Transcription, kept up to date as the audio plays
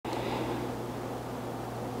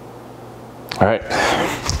All right,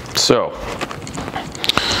 so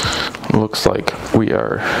looks like we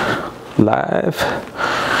are live.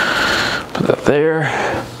 Put that there.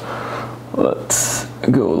 Let's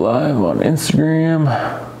go live on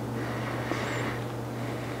Instagram.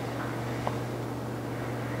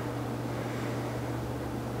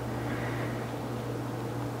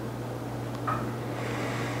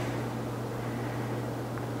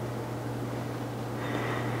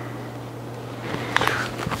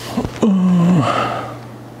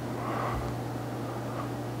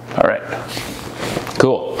 All right,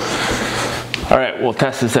 cool. All right, we'll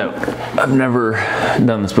test this out. I've never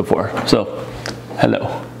done this before, so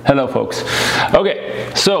hello folks.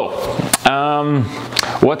 Okay, so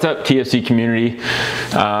what's up, TFC community?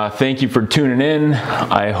 Thank you for tuning in.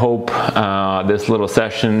 I hope this little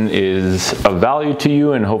session is of value to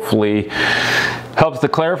you and hopefully helps to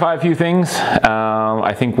clarify a few things.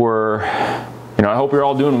 I think I hope you're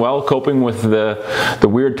all doing well, coping with the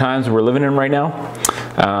weird times we're living in right now.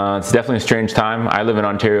 It's definitely a strange time. I live in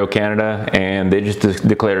Ontario, Canada, and they just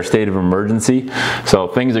declared a state of emergency. So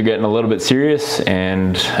things are getting a little bit serious,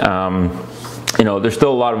 and there's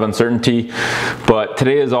still a lot of uncertainty, but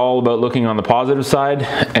today is all about looking on the positive side.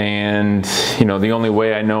 And the only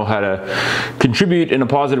way I know how to contribute in a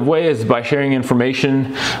positive way is by sharing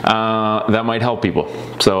information that might help people.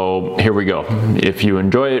 So here we go. If you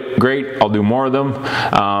enjoy it, great, I'll do more of them.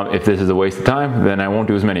 If this is a waste of time, then I won't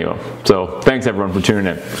do as many of them. So thanks everyone for tuning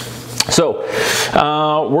in. So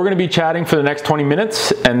we're going to be chatting for the next 20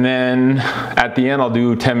 minutes, and then at the end I'll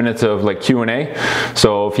do 10 minutes of like Q&A.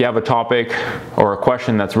 So if you have a topic or a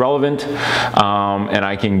question that's relevant and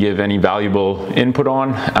I can give any valuable input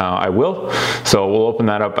on, I will. So we'll open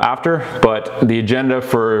that up after. But the agenda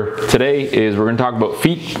for today is we're going to talk about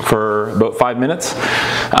feet for about 5 minutes.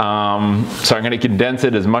 So I'm going to condense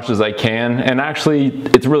it as much as I can, and actually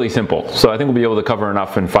it's really simple. So I think we'll be able to cover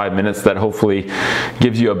enough in 5 minutes that hopefully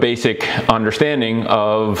gives you a basic understanding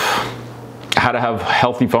of how to have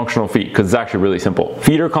healthy functional feet, because it's actually really simple.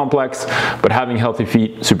 Feet are complex, but having healthy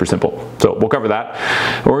feet, super simple. So we'll cover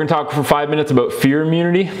that. We're going to talk for 5 minutes about fear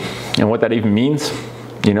immunity and what that even means.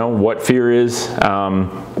 What fear is.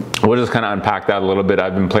 We'll just kind of unpack that a little bit.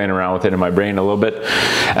 I've been playing around with it in my brain a little bit.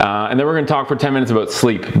 And then we're going to talk for 10 minutes about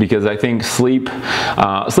sleep, because I think sleep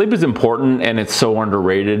is important and it's so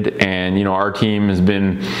underrated. And our team has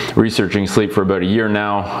been researching sleep for about a year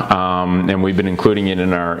now, and we've been including it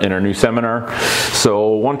in our new seminar.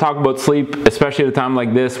 So I want to talk about sleep, especially at a time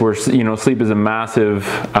like this where sleep is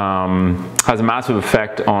has a massive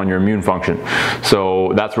effect on your immune function.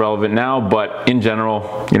 So that's relevant now, but in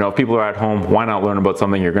general, if people are at home, why not learn about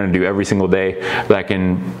something you're going to do every single day that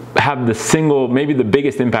can have maybe the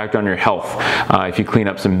biggest impact on your health if you clean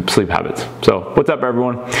up some sleep habits. So what's up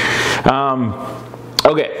everyone?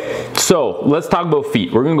 Okay, so let's talk about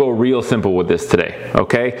feet. We're going to go real simple with this today,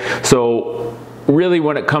 okay? So really,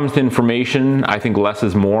 when it comes to information, I think less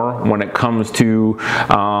is more. When it comes to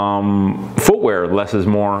footwear, less is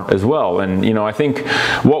more as well. And I think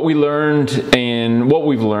what we've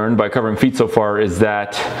learned by covering feet so far is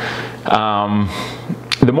that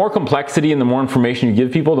the more complexity and the more information you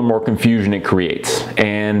give people, the more confusion it creates.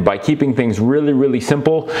 And by keeping things really, really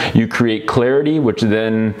simple, you create clarity, which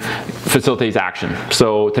then facilitates action.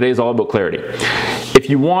 So today is all about clarity. If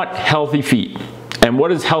you want healthy feet, and what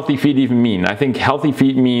does healthy feet even mean? I think healthy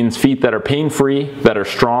feet means feet that are pain-free, that are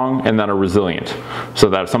strong, and that are resilient. So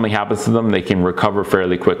that if something happens to them, they can recover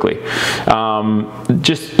fairly quickly.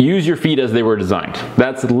 Just use your feet as they were designed.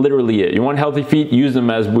 That's literally it. You want healthy feet? Use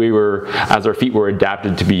them as our feet were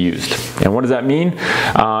adapted to be used. And what does that mean?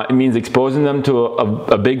 It means exposing them to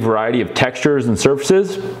a big variety of textures and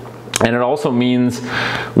surfaces. And it also means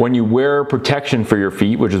when you wear protection for your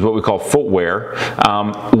feet, which is what we call footwear,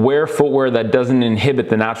 wear footwear that doesn't inhibit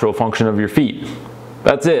the natural function of your feet.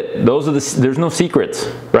 That's it. There's no secrets,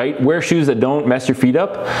 right? Wear shoes that don't mess your feet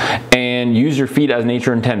up and use your feet as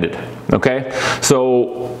nature intended, okay?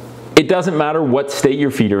 So it doesn't matter what state your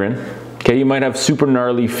feet are in. Okay, you might have super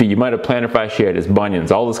gnarly feet, you might have plantar fasciitis,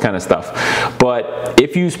 bunions, all this kind of stuff. But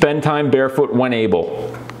if you spend time barefoot when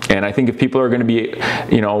able, and I think if people are going to be,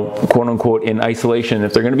 quote unquote, in isolation,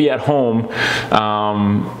 if they're going to be at home,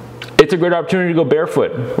 it's a great opportunity to go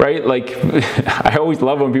barefoot, right? Like, I always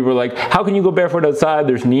love when people are like, how can you go barefoot outside?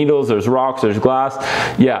 There's needles, there's rocks, there's glass.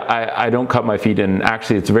 Yeah, I don't cut my feet, and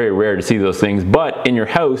actually it's very rare to see those things. But in your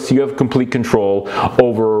house, you have complete control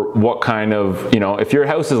over what kind of, if your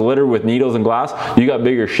house is littered with needles and glass, you got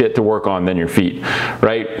bigger shit to work on than your feet,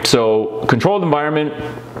 right? So controlled environment,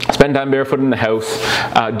 spend time barefoot in the house,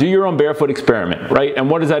 do your own barefoot experiment, right?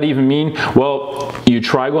 And what does that even mean? Well, you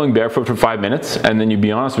try going barefoot for 5 minutes, and then you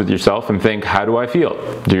be honest with yourself and think, how do I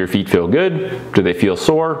feel? Do your feet feel good? Do they feel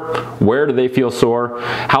sore? Where do they feel sore?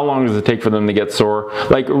 How long does it take for them to get sore?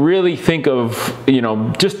 Like, really think of, you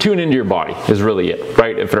know, just tune into your body is really it,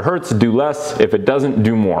 right? If it hurts, do less. If it doesn't,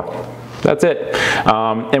 do more. That's it.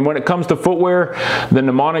 And when it comes to footwear, the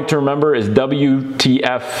mnemonic to remember is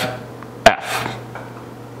WTFF.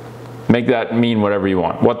 Make that mean whatever you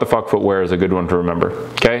want. What the fuck footwear is a good one to remember.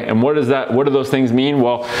 Okay, and what do those things mean?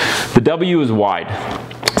 Well, the W is wide.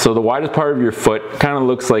 So the widest part of your foot kind of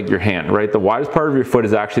looks like your hand, right? The widest part of your foot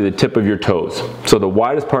is actually the tip of your toes. So the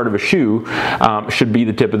widest part of a shoe should be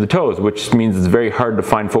the tip of the toes, which means it's very hard to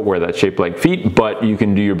find footwear that's shaped like feet, but you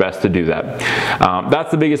can do your best to do that. That's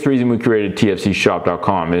the biggest reason we created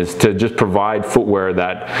tfcshop.com, is to just provide footwear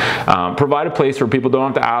that, provide a place where people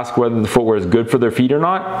don't have to ask whether the footwear is good for their feet or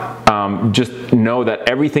not. Just know that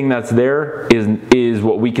everything that's there is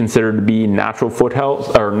what we consider to be natural foot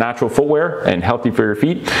health, or natural footwear and healthy for your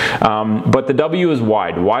feet. But the W is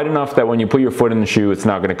wide enough that when you put your foot in the shoe, it's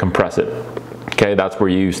not going to compress it. Okay, that's where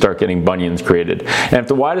you start getting bunions created. And if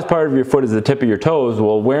the widest part of your foot is the tip of your toes,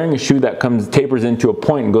 well, wearing a shoe that tapers into a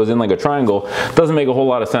point and goes in like a triangle doesn't make a whole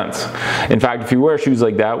lot of sense. In fact, if you wear shoes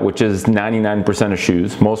like that, which is 99% of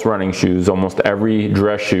shoes, most running shoes, almost every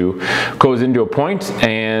dress shoe goes into a point,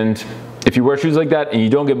 and if you wear shoes like that and you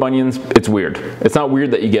don't get bunions, it's weird. It's not weird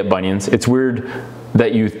that you get bunions. It's weird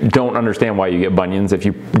that you don't understand why you get bunions if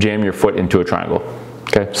you jam your foot into a triangle.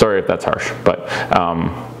 Okay, sorry if that's harsh, but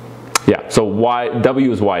yeah, so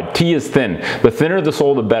W is wide, T is thin. The thinner the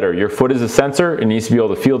sole, the better. Your foot is a sensor. It needs to be able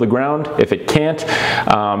to feel the ground. If it can't,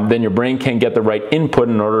 then your brain can't get the right input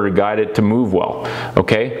in order to guide it to move well.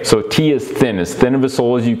 Okay, so T is thin of a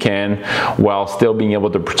sole as you can, while still being able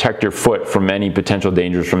to protect your foot from any potential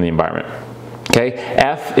dangers from the environment. Okay,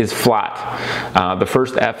 F is flat. The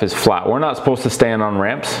first F is flat. We're not supposed to stand on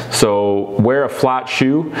ramps, so wear a flat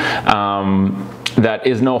shoe that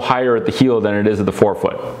is no higher at the heel than it is at the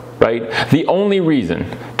forefoot, right? The only reason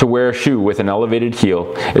to wear a shoe with an elevated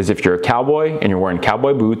heel is if you're a cowboy and you're wearing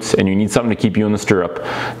cowboy boots and you need something to keep you in the stirrup.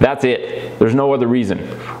 That's it. There's no other reason,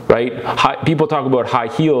 right? People talk about high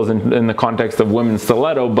heels in the context of women's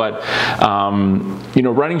stiletto, but you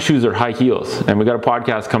know, running shoes are high heels. And we got a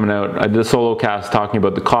podcast coming out. I did a solo cast talking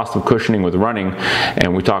about the cost of cushioning with running,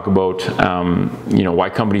 and we talk about you know, why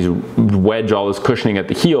companies wedge all this cushioning at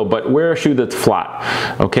the heel. But wear a shoe that's flat.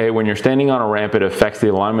 Okay, when you're standing on a ramp, it affects the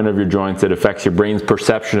alignment of your joints. It affects your brain's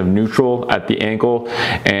perception of neutral at the ankle,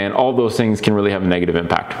 and all those things can really have a negative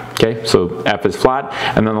impact. Okay, so F is flat,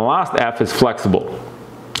 and then the last F is flexible.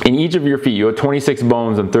 In each of your feet, you have 26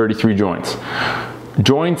 bones and 33 joints.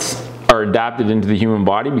 Joints are adapted into the human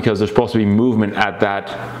body because there's supposed to be movement at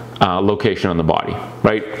that location on the body,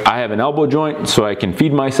 right? I have an elbow joint so I can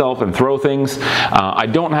feed myself and throw things. I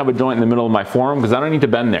don't have a joint in the middle of my forearm because I don't need to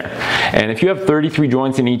bend there. And if you have 33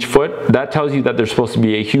 joints in each foot, that tells you that there's supposed to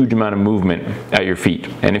be a huge amount of movement at your feet.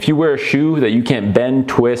 And if you wear a shoe that you can't bend,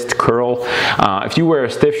 twist, curl, if you wear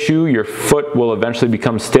a stiff shoe, your foot will eventually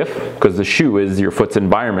become stiff because the shoe is your foot's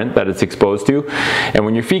environment that it's exposed to. And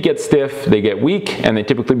when your feet get stiff, they get weak and they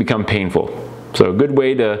typically become painful. So a good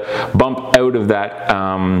way to bump out of that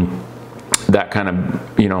that kind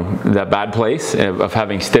of, you know, that bad place of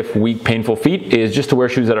having stiff, weak, painful feet is just to wear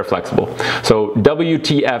shoes that are flexible. So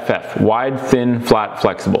WTFF, wide, thin, flat,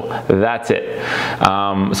 flexible. That's it.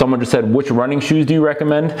 Someone just said, which running shoes do you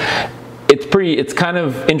recommend? It's kind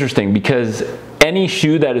of interesting because any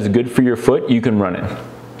shoe that is good for your foot, you can run in.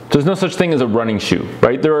 There's no such thing as a running shoe,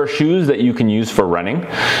 right? There are shoes that you can use for running,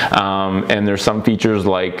 and there's some features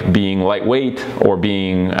like being lightweight or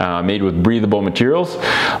being made with breathable materials,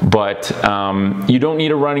 but you don't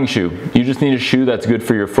need a running shoe. You just need a shoe that's good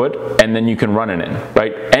for your foot, and then you can run it in,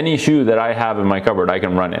 right? Any shoe that I have in my cupboard, I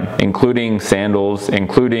can run in, including sandals,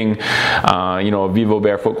 including you know, a Vivo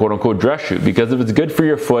Barefoot quote-unquote dress shoe, because if it's good for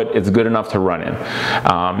your foot, it's good enough to run in.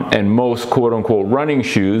 And most quote-unquote running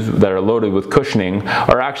shoes that are loaded with cushioning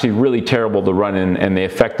are actually really terrible to run in, and they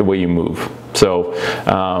affect the way you move. So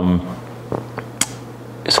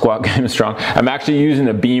squat game is strong. I'm actually using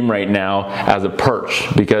a beam right now as a perch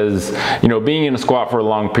because, you know, being in a squat for a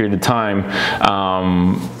long period of time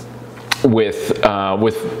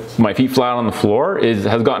with my feet flat on the floor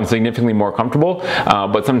has gotten significantly more comfortable,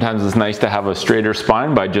 but sometimes it's nice to have a straighter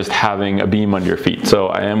spine by just having a beam under your feet. So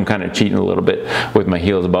I am kind of cheating a little bit with my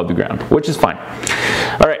heels above the ground, which is fine.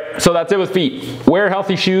 All right. so that's it with feet. Wear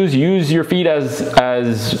healthy shoes, use your feet as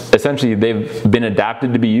essentially they've been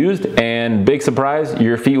adapted to be used, and big surprise,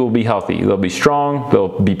 your feet will be healthy. They'll be strong,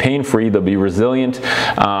 they'll be pain-free, they'll be resilient,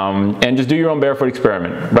 and just do your own barefoot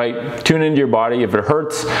experiment, right? Tune into your body. If it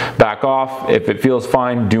hurts, back off. If it feels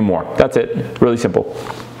fine, do more. That's it, really simple.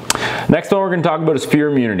 Next one we're going to talk about is fear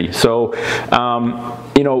immunity. So,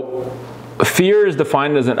 you know, fear is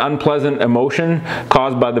defined as an unpleasant emotion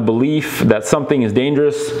caused by the belief that something is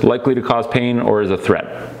dangerous, likely to cause pain, or is a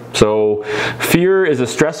threat. So fear is a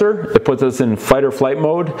stressor. It puts us in fight or flight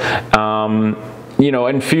mode. You know,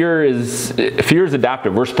 and fear is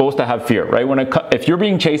adaptive. We're supposed to have fear, right? If you're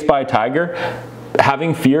being chased by a tiger,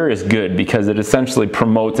 having fear is good because it essentially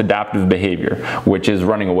promotes adaptive behavior, which is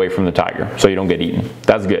running away from the tiger so you don't get eaten.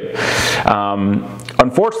 That's good.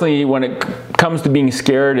 Unfortunately, when it comes to being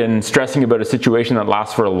scared and stressing about a situation that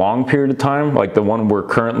lasts for a long period of time, like the one we're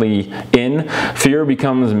currently in, fear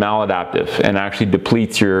becomes maladaptive and actually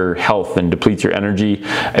depletes your health and depletes your energy.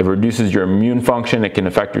 It reduces your immune function. It can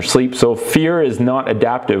affect your sleep. So fear is not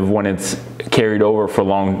adaptive when it's carried over for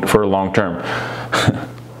a long term.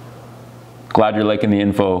 Glad you're liking the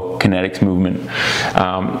info kinetics movement.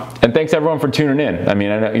 And thanks everyone for tuning in. I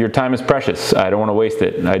mean, I know your time is precious. I don't want to waste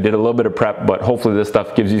it. I did a little bit of prep, but hopefully this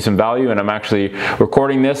stuff gives you some value, and I'm actually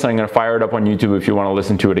recording this. I'm going to fire it up on YouTube if you want to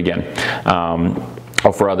listen to it again.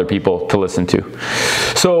 Or for other people to listen to.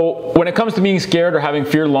 So when it comes to being scared or having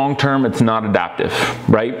fear long term, it's not adaptive,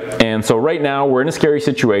 right? And so right now we're in a scary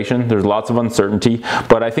situation. There's lots of uncertainty,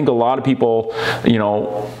 but I think a lot of people, you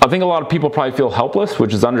know, probably feel helpless,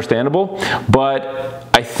 which is understandable. But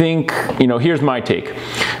I think, you know, here's my take.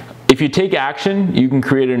 If you take action, you can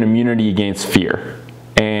create an immunity against fear.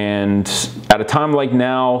 And at a time like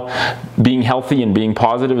now, being healthy and being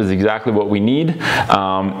positive is exactly what we need.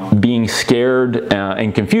 Being scared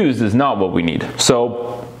and confused is not what we need.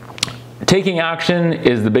 So taking action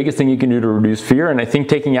is the biggest thing you can do to reduce fear, and I think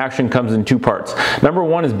taking action comes in two parts. Number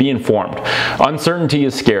one is be informed. Uncertainty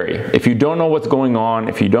is scary. If you don't know what's going on,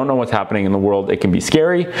 if you don't know what's happening in the world, it can be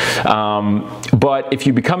scary. But if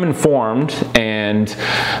you become informed, and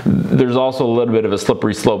there's also a little bit of a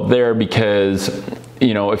slippery slope there, because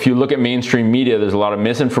you know, if you look at mainstream media, there's a lot of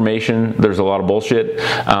misinformation, there's a lot of bullshit.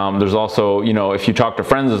 There's also, you know, if you talk to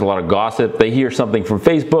friends, there's a lot of gossip. They hear something from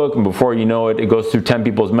Facebook, and before you know it, it goes through 10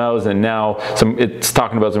 people's mouths, and now it's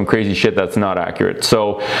talking about some crazy shit that's not accurate.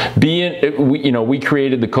 So we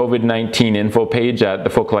created the COVID-19 info page at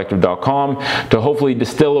thefootcollective.com to hopefully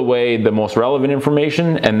distill away the most relevant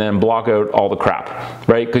information and then block out all the crap,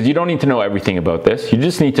 right? Because you don't need to know everything about this. You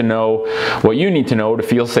just need to know what you need to know to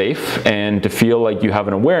feel safe and to feel like you have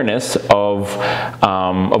an awareness of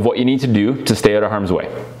what you need to do to stay out of harm's way,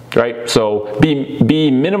 right? So be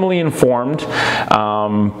minimally informed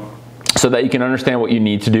so that you can understand what you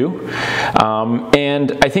need to do.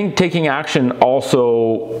 And I think taking action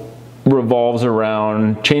also revolves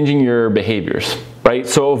around changing your behaviors, right?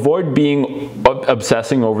 So avoid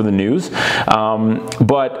obsessing over the news,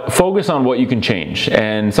 but focus on what you can change.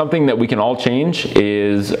 And something that we can all change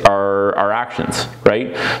is our actions,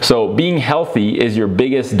 right? So being healthy is your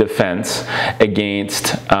biggest defense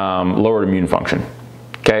against lowered immune function.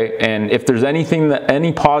 Okay, and if there's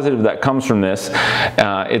any positive that comes from this,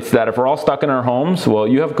 it's that if we're all stuck in our homes, well,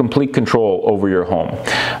 you have complete control over your home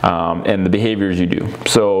and the behaviors you do.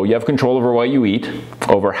 So you have control over what you eat,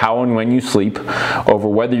 over how and when you sleep, over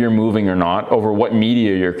whether you're moving or not, over what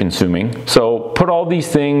media you're consuming. So put all these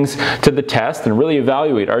things to the test and really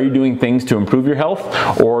evaluate, are you doing things to improve your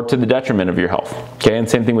health or to the detriment of your health? Okay, and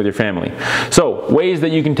same thing with your family. So ways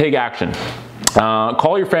that you can take action.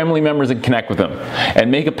 Call your family members and connect with them, and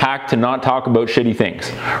make a pact to not talk about shitty things,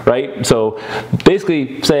 right? So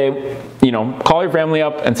basically say, you know, call your family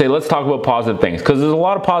up and say, let's talk about positive things, because there's a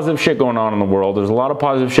lot of positive shit going on in the world. There's a lot of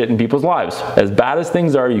positive shit in people's lives. As bad as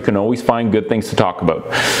things are, you can always find good things to talk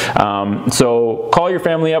about. So call your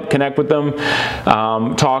family up, connect with them,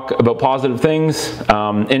 talk about positive things,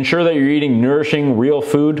 ensure that you're eating nourishing, real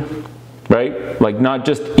food, right? Like not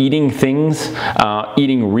just eating things,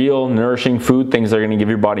 eating real nourishing food, things that are going to give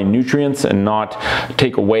your body nutrients and not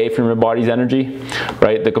take away from your body's energy,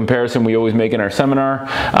 right? The comparison we always make in our seminar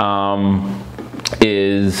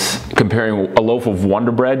is comparing a loaf of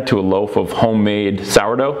Wonder Bread to a loaf of homemade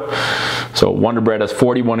sourdough. So Wonder Bread has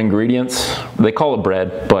 41 ingredients. They call it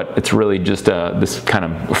bread, but it's really just this kind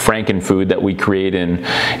of Franken food that we create in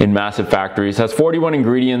massive factories. It has 41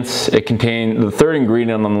 ingredients. It contains, the third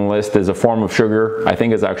ingredient on the list is a form of sugar. I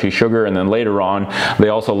think it's actually sugar, and then later on they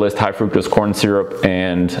also list high fructose corn syrup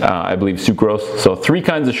and I believe sucrose. So 3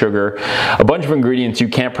 kinds of sugar, a bunch of ingredients you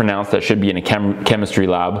can't pronounce that should be in a chemistry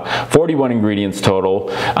lab, 41 ingredients total,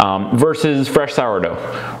 versus fresh sourdough,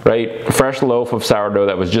 right? A fresh loaf of sourdough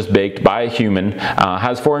that was just baked by a human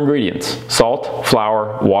has 4 ingredients: salt,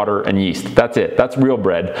 flour, water, and yeast. That's it. That's real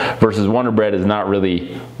bread, versus Wonder Bread is not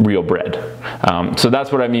really real bread. So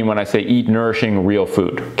that's what I mean when I say eat nourishing real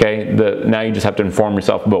food, okay? Now you just have to inform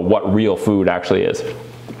yourself about what real food actually is.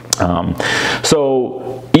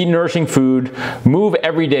 So eat nourishing food, move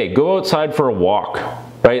every day, go outside for a walk,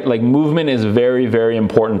 right? Like movement is very, very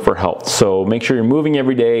important for health. So make sure you're moving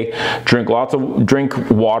every day, drink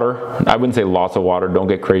water. I wouldn't say lots of water, don't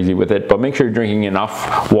get crazy with it, but make sure you're drinking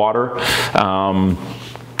enough water.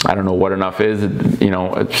 I don't know what enough is, you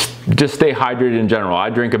know, just stay hydrated in general. I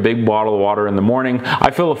drink a big bottle of water in the morning. I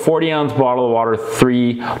fill a 40-ounce bottle of water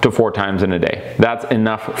 3 to 4 times in a day. That's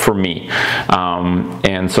enough for me.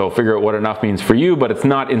 And so figure out what enough means for you, but it's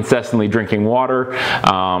not incessantly drinking water.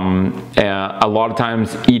 A lot of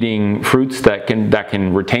times eating fruits that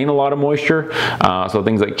can retain a lot of moisture. So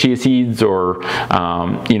things like chia seeds or,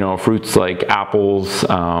 you know, fruits like apples,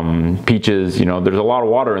 peaches, you know, there's a lot of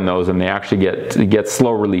water in those, and they actually get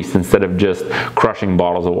slow release instead of just crushing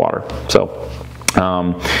bottles of water. So,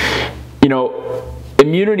 you know,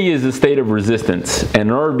 immunity is a state of resistance, and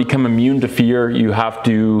in order to become immune to fear, you have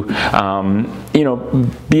to, you know,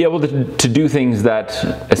 be able to do things that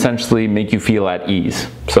essentially make you feel at ease.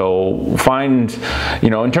 So find, you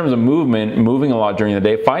know, in terms of moving a lot during the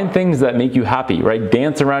day, find things that make you happy, right?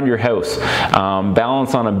 Dance around your house,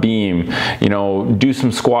 balance on a beam, you know, do some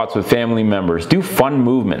squats with family members, do fun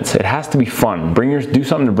movements. It has to be fun. Do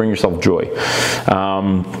something to bring yourself joy.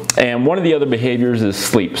 And one of the other behaviors is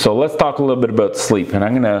sleep. So let's talk a little bit about sleep. And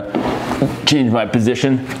I'm gonna change my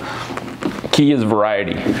position. Key is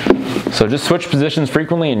variety. So just switch positions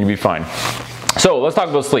frequently and you'll be fine. So let's talk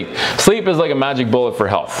about sleep. Sleep is like a magic bullet for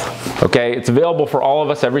health, okay? It's available for all of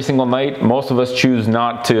us every single night. Most of us choose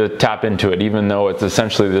not to tap into it, even though it's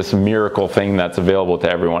essentially this miracle thing that's available to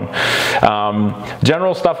everyone.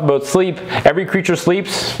 General stuff about sleep. Every creature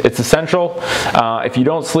sleeps. It's essential. If you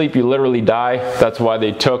don't sleep, you literally die. That's why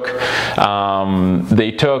they took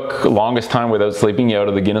longest time without sleeping out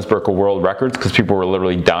of the Guinness Book of World Records, because people were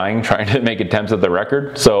literally dying trying to make attempts at the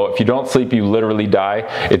record. So if you don't sleep, you literally die.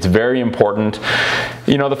 It's very important.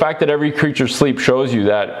 You know, the fact that every creature sleeps shows you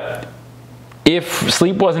that if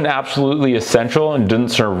sleep wasn't absolutely essential and didn't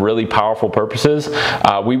serve really powerful purposes,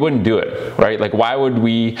 we wouldn't do it, right? Like, why would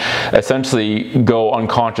we essentially go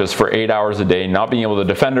unconscious for 8 hours a day, not being able to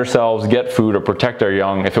defend ourselves, get food, or protect our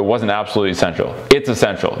young if it wasn't absolutely essential? It's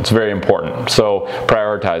essential. It's very important. So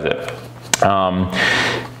prioritize it.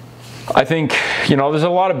 I think, you know, there's a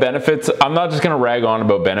lot of benefits. I'm not just going to rag on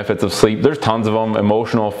about benefits of sleep. There's tons of them: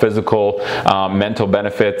 emotional, physical, mental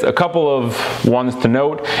benefits. A couple of ones to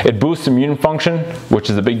note: it boosts immune function, which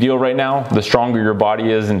is a big deal right now. The stronger your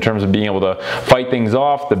body is in terms of being able to fight things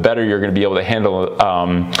off, the better you're going to be able to handle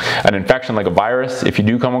an infection like a virus if you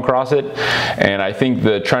do come across it. And I think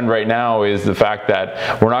the trend right now is the fact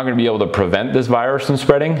that we're not going to be able to prevent this virus from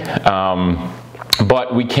spreading.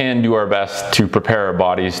 But we can do our best to prepare our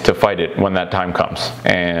bodies to fight it when that time comes.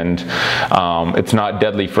 And it's not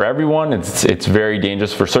deadly for everyone. It's very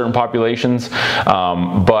dangerous for certain populations.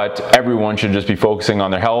 But everyone should just be focusing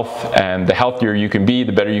on their health. And the healthier you can be,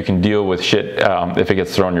 the better you can deal with shit if it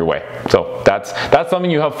gets thrown your way. So that's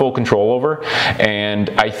something you have full control over.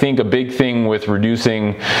 And I think a big thing with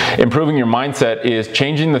improving your mindset is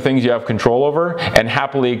changing the things you have control over and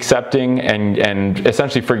happily accepting and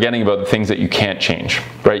essentially forgetting about the things that you can't change,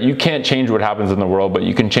 right? You can't change what happens in the world, but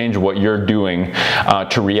you can change what you're doing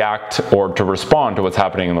to react or to respond to what's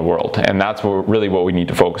happening in the world. And that's really what we need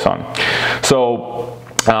to focus on. So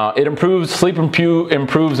sleep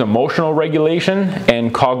improves emotional regulation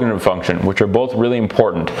and cognitive function, which are both really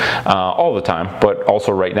important all the time, but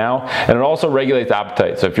also right now. And it also regulates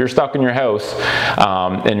appetite. So if you're stuck in your house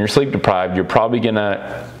and you're sleep deprived, you're probably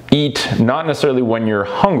gonna eat not necessarily when you're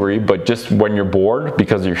hungry, but just when you're bored,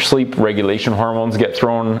 because your sleep regulation hormones get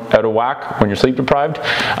thrown out of whack when you're sleep deprived.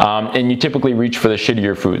 And you typically reach for the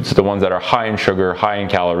shittier foods, the ones that are high in sugar, high in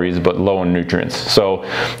calories, but low in nutrients. So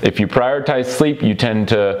if you prioritize sleep, you tend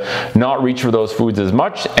to not reach for those foods as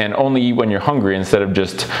much and only eat when you're hungry instead of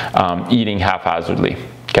just eating haphazardly.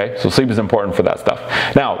 Okay, so sleep is important for that stuff.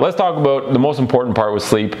 Now, let's talk about the most important part with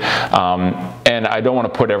sleep. And I don't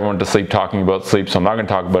want to put everyone to sleep talking about sleep, so I'm not going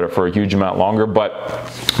to talk about it for a huge amount longer. But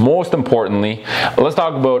most importantly, let's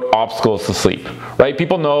talk about obstacles to sleep, right?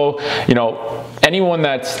 People know, anyone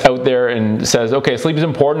that's out there and says, okay, sleep is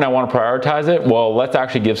important, I want to prioritize it. Well, let's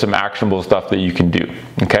actually give some actionable stuff that you can do.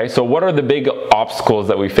 Okay, so what are the big obstacles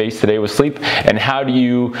that we face today with sleep, and how do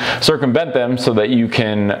you circumvent them so that you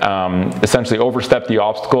can essentially overstep the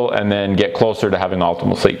obstacle and then get closer to having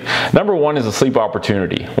optimal sleep? Number one is a sleep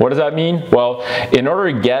opportunity. What does that mean? Well, in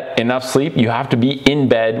order to get enough sleep, you have to be in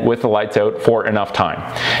bed with the lights out for enough time.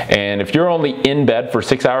 And if you're only in bed for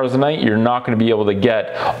 6 hours a night, you're not going to be able to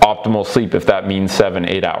get optimal sleep if that means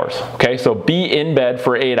 7-8 hours. Okay, so be in bed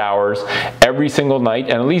for 8 hours every single night,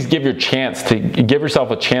 and at least give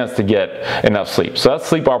yourself a chance to get enough sleep. So that's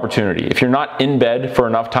sleep opportunity. If you're not in bed for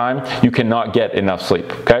enough time, you cannot get enough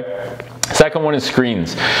sleep. Okay. Second one is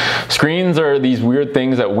screens. Screens are these weird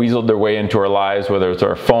things that weaseled their way into our lives, whether it's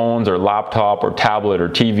our phones or laptop or tablet or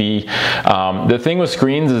TV. The thing with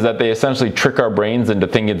screens is that they essentially trick our brains into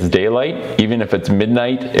thinking it's daylight. Even if it's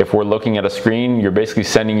midnight, if we're looking at a screen, you're basically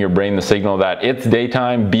sending your brain the signal that it's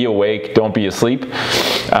daytime, be awake, don't be asleep.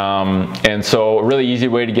 And so a really easy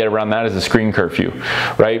way to get around that is a screen curfew,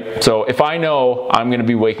 right? So if I know I'm going to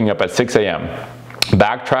be waking up at 6 a.m.,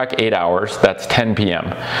 backtrack 8 hours, that's 10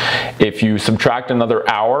 p.m. If you subtract another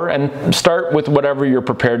hour and start with whatever you're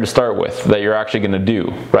prepared to start with that you're actually going to do,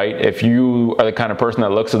 right? If you are the kind of person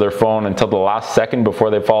that looks at their phone until the last second before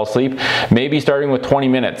they fall asleep, maybe starting with 20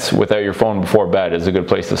 minutes without your phone before bed is a good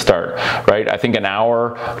place to start, right? I think an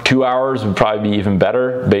hour, 2 hours would probably be even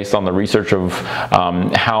better based on the research of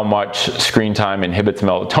how much screen time inhibits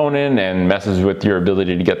melatonin and messes with your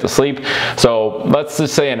ability to get to sleep. So let's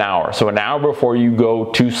just say an hour. So an hour before you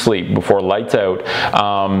go to sleep, before lights out,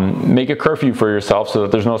 make a curfew for yourself so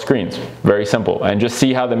that there's no screens. Very simple. And just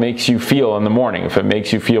see how that makes you feel in the morning. If it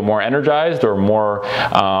makes you feel more energized or more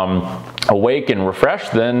awake and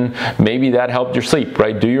refreshed, then maybe that helped your sleep,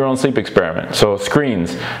 right? Do your own sleep experiment. So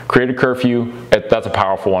screens, create a curfew. That's a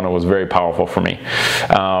powerful one. It was very powerful for me.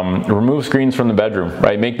 Remove screens from the bedroom,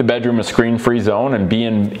 right? Make the bedroom a screen-free zone and be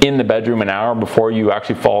in the bedroom an hour before you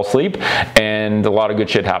actually fall asleep, and a lot of good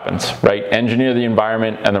shit happens, right? Engineer the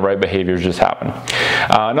environment and the right behaviors just happen.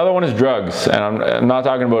 Another one is drugs, and I'm not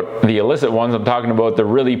talking about the illicit ones. I'm talking about the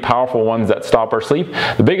really powerful ones that stop our sleep,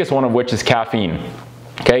 the biggest one of which is caffeine.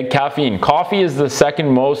 Okay, caffeine. Coffee is the second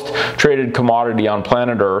most traded commodity on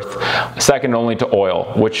planet Earth, second only to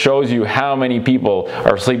oil, which shows you how many people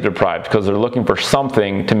are sleep deprived because they're looking for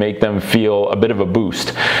something to make them feel a bit of a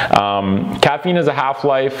boost. Caffeine has a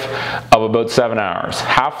half-life of about 7 hours.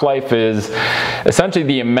 Half-life is essentially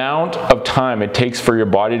the amount of time it takes for your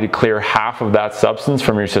body to clear half of that substance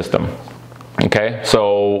from your system. Okay,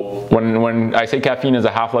 so when I say caffeine has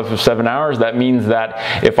a half-life of 7 hours, that means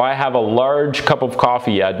that if I have a large cup of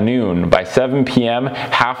coffee at noon, by 7 p.m.,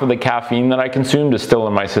 half of the caffeine that I consumed is still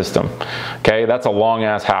in my system. Okay, that's a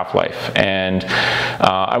long-ass half-life. And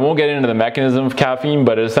I won't get into the mechanism of caffeine,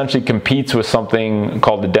 but it essentially competes with something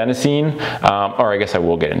called adenosine, or I guess I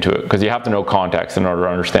will get into it, because you have to know context in order to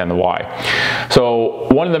understand the why. So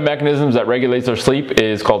one of the mechanisms that regulates our sleep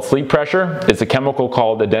is called sleep pressure. It's a chemical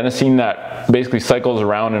called adenosine that basically cycles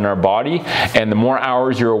around in our body, and the more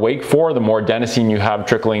hours you're awake for, the more adenosine you have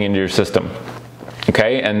trickling into your system.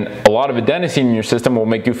 Okay, and a lot of adenosine in your system will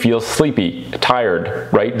make you feel sleepy,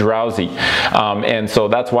 tired, right, drowsy. And so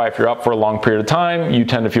that's why if you're up for a long period of time, you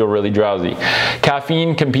tend to feel really drowsy.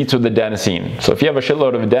 Caffeine competes with adenosine. So if you have a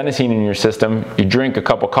shitload of adenosine in your system, you drink a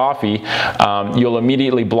cup of coffee, you'll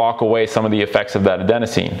immediately block away some of the effects of that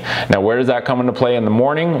adenosine. Now, where does that come into play in the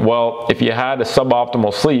morning? Well, if you had a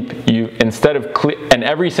suboptimal sleep, and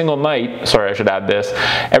every single night, sorry, I should add this,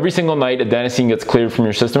 every single night adenosine gets cleared from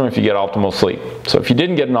your system if you get optimal sleep. So if you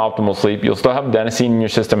didn't get an optimal sleep, you'll still have adenosine in your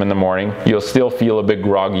system in the morning. You'll still feel a bit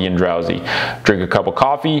groggy and drowsy. Drink a cup of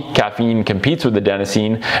coffee. Caffeine competes with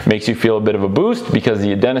adenosine, makes you feel a bit of a boost because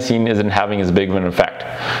the adenosine isn't having as big of an effect.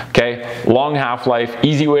 Okay, long half-life,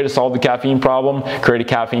 easy way to solve the caffeine problem, create a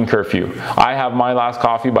caffeine curfew. I have my last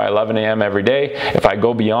coffee by 11 a.m. every day. If I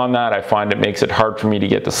go beyond that, I find it makes it hard for me to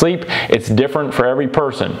get to sleep. It's different for every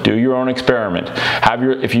person. Do your own experiment.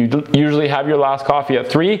 If you usually have your last coffee at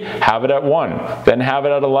 3, have it at 1. Then have it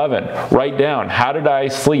at 11. Write down, how did I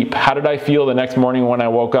sleep? How did I feel the next morning when I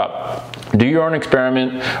woke up? Do your own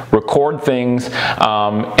experiment, record things,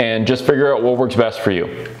 and just figure out what works best for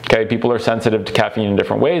you. Okay, people are sensitive to caffeine in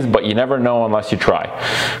different ways, but you never know unless you try.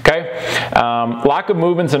 Okay, lack of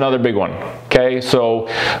movement's another big one. Okay, okay? So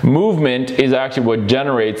movement is actually what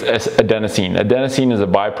generates adenosine. Adenosine is a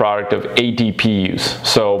byproduct of ATP use.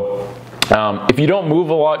 So if you don't move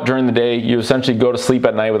a lot during the day, you essentially go to sleep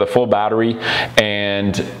at night with a full battery,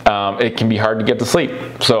 and it can be hard to get to sleep.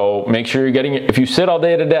 So make sure you're getting it. If you sit all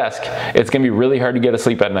day at a desk, it's going to be really hard to get to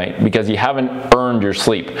sleep at night because you haven't earned your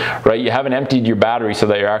sleep, right? You haven't emptied your battery so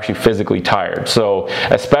that you're actually physically tired. So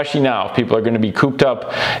especially now, if people are going to be cooped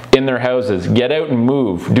up in their houses, get out and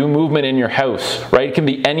move. Do movement in your house, right? It can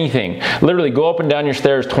be anything. Literally go up and down your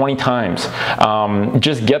stairs 20 times.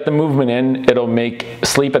 Just get the movement in. It'll make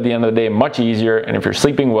sleep at the end of the day much easier, and if you're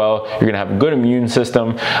sleeping well, you're gonna have a good immune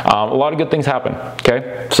system. A lot of good things happen,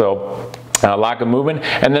 okay? So lack of movement,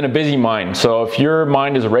 and then a busy mind. So if your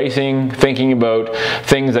mind is racing, thinking about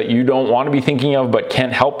things that you don't want to be thinking of but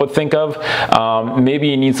can't help but think of, maybe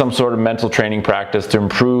you need some sort of mental training practice to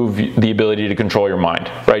improve the ability to control your mind,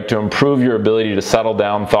 right? To improve your ability to settle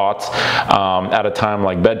down thoughts at a time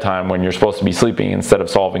like bedtime when you're supposed to be sleeping instead of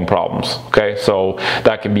solving problems, okay? So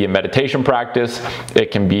that can be a meditation practice, it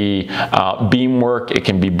can be beam work, it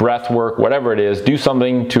can be breath work, whatever it is. Do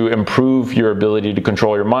something to improve your ability to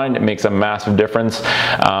control your mind. It makes a massive difference.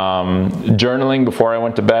 Journaling before I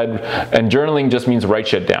went to bed, and journaling just means write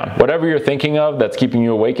shit down. Whatever you're thinking of that's keeping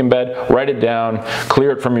you awake in bed, write it down,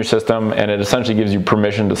 clear it from your system, and it essentially gives you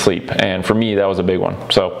permission to sleep. And for me, that was a big one.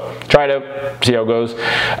 So try it out, see how it goes.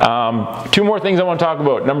 Two more things I want to talk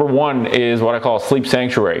about. Number one is what I call a sleep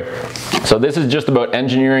sanctuary. So this is just about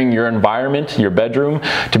engineering your environment, your bedroom,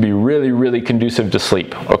 to be really, really conducive to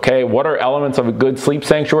sleep, okay? What are elements of a good sleep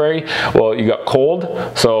sanctuary? Well, you got cold,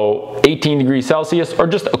 so 18 degrees Celsius, or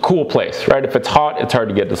just a cool place, right? If it's hot, it's hard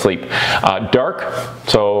to get to sleep. Dark,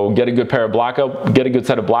 so get a good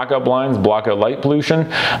set of blackout blinds, block out light pollution,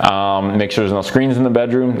 make sure there's no screens in the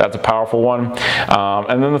bedroom. That's a powerful one.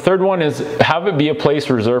 And then the third one is have it be a place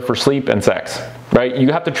reserved for sleep and sex, right?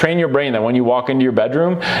 You have to train your brain that when you walk into your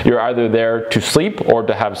bedroom, you're either there to sleep or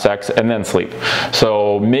to have sex and then sleep.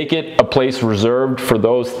 So make it a place reserved for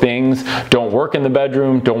those things. Don't work in the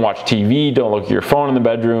bedroom, don't watch TV, don't look at your phone in the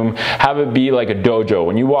bedroom. Have it be like a dojo.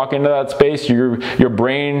 When you walk into that space, your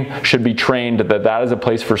brain should be trained that that is a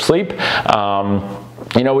place for sleep.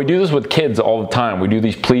 You know, we do this with kids all the time. We do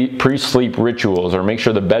these pre-sleep rituals, or make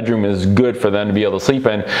sure the bedroom is good for them to be able to sleep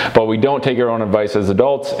in, but we don't take our own advice as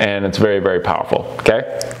adults, and it's very, very powerful,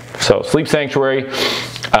 okay? So sleep sanctuary,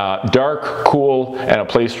 dark, cool, and a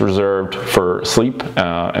place reserved for sleep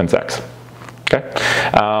and sex, okay?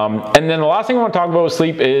 And then the last thing I want to talk about with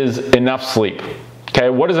sleep is enough sleep, okay?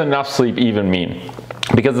 What does enough sleep even mean?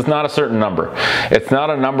 Because it's not a certain number. It's not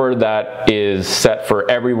a number that is set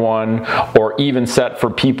for everyone or even set for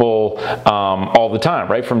people all the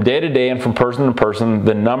time, right? From day to day and from person to person,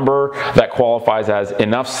 the number that qualifies as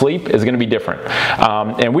enough sleep is going to be different.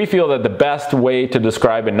 And we feel that the best way to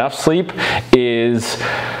describe enough sleep is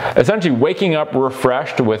essentially waking up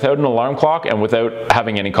refreshed without an alarm clock and without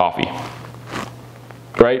having any coffee.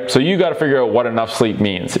 Right? So you got to figure out what enough sleep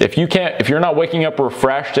means. If you're not waking up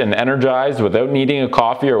refreshed and energized without needing a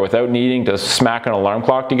coffee or without needing to smack an alarm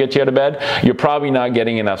clock to get you out of bed, you're probably not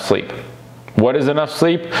getting enough sleep. What is enough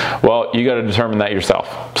sleep? Well, you got to determine that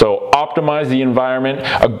yourself. So optimize the environment.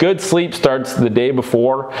 A good sleep starts the day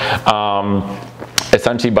before.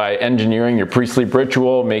 Essentially by engineering your pre-sleep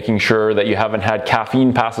ritual, making sure that you haven't had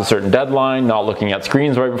caffeine past a certain deadline, not looking at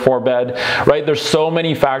screens right before bed, right? There's so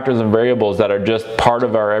many factors and variables that are just part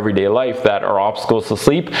of our everyday life that are obstacles to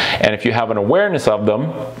sleep, and if you have an awareness of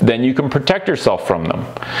them, then you can protect yourself from them.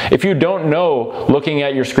 If you don't know looking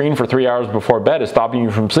at your screen for 3 hours before bed is stopping you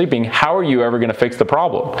from sleeping, how are you ever going to fix the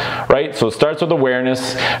problem, right? So it starts with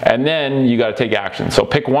awareness, and then you got to take action. So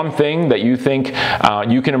pick one thing that you think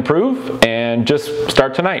you can improve, and just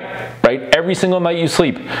start tonight, right? Every single night you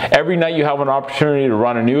sleep, every night you have an opportunity to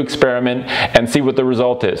run a new experiment and see what the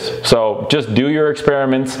result is. So just do your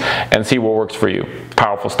experiments and see what works for you.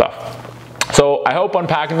 Powerful stuff. So I hope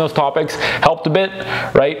unpacking those topics helped a bit,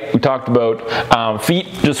 right? We talked about feet,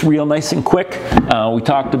 just real nice and quick. We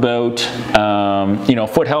talked about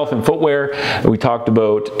foot health and footwear. We talked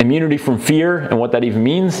about immunity from fear and what that even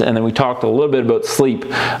means. And then we talked a little bit about sleep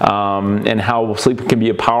and how sleep can be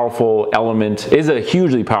a powerful element, is a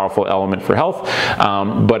hugely powerful element for health,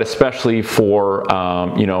 but especially for,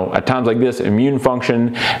 at times like this, immune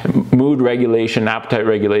function, mood regulation, appetite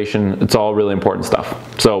regulation. It's all really important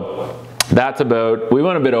stuff. So that's we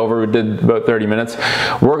went a bit over, we did about 30 minutes.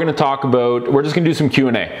 We're just gonna do some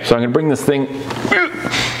Q&A. So I'm gonna bring this thing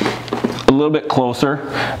a little bit closer,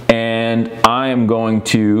 and and I am going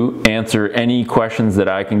to answer any questions that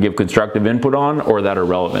I can give constructive input on or that are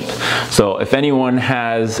relevant. So if anyone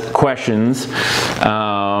has questions,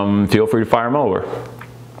 feel free to fire them over.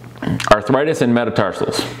 Arthritis and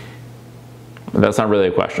metatarsals. That's not really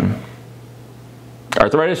a question.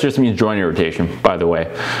 Arthritis just means joint irritation, by the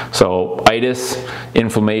way. So itis,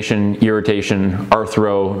 inflammation, irritation,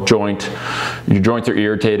 arthro, joint. Your joints are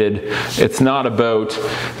irritated. It's not about,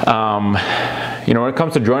 you know, when it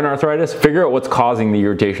comes to joint arthritis, figure out what's causing the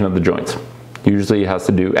irritation of the joints. Usually it has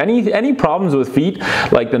to do, any problems with feet,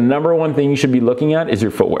 like the number one thing you should be looking at is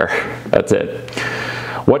your footwear. That's it.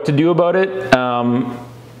 What to do about it?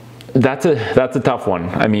 That's a tough one.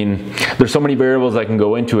 I mean, there's so many variables that can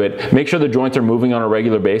go into it. Make sure the joints are moving on a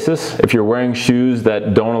regular basis. If you're wearing shoes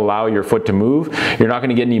that don't allow your foot to move, you're not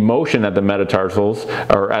going to get any motion at the metatarsals,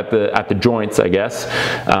 or at the joints, I guess.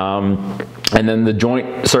 And then the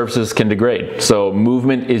joint surfaces can degrade. So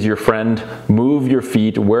movement is your friend. Move your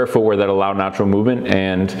feet, wear footwear that allow natural movement,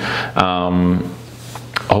 and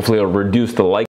hopefully it'll reduce the likelihood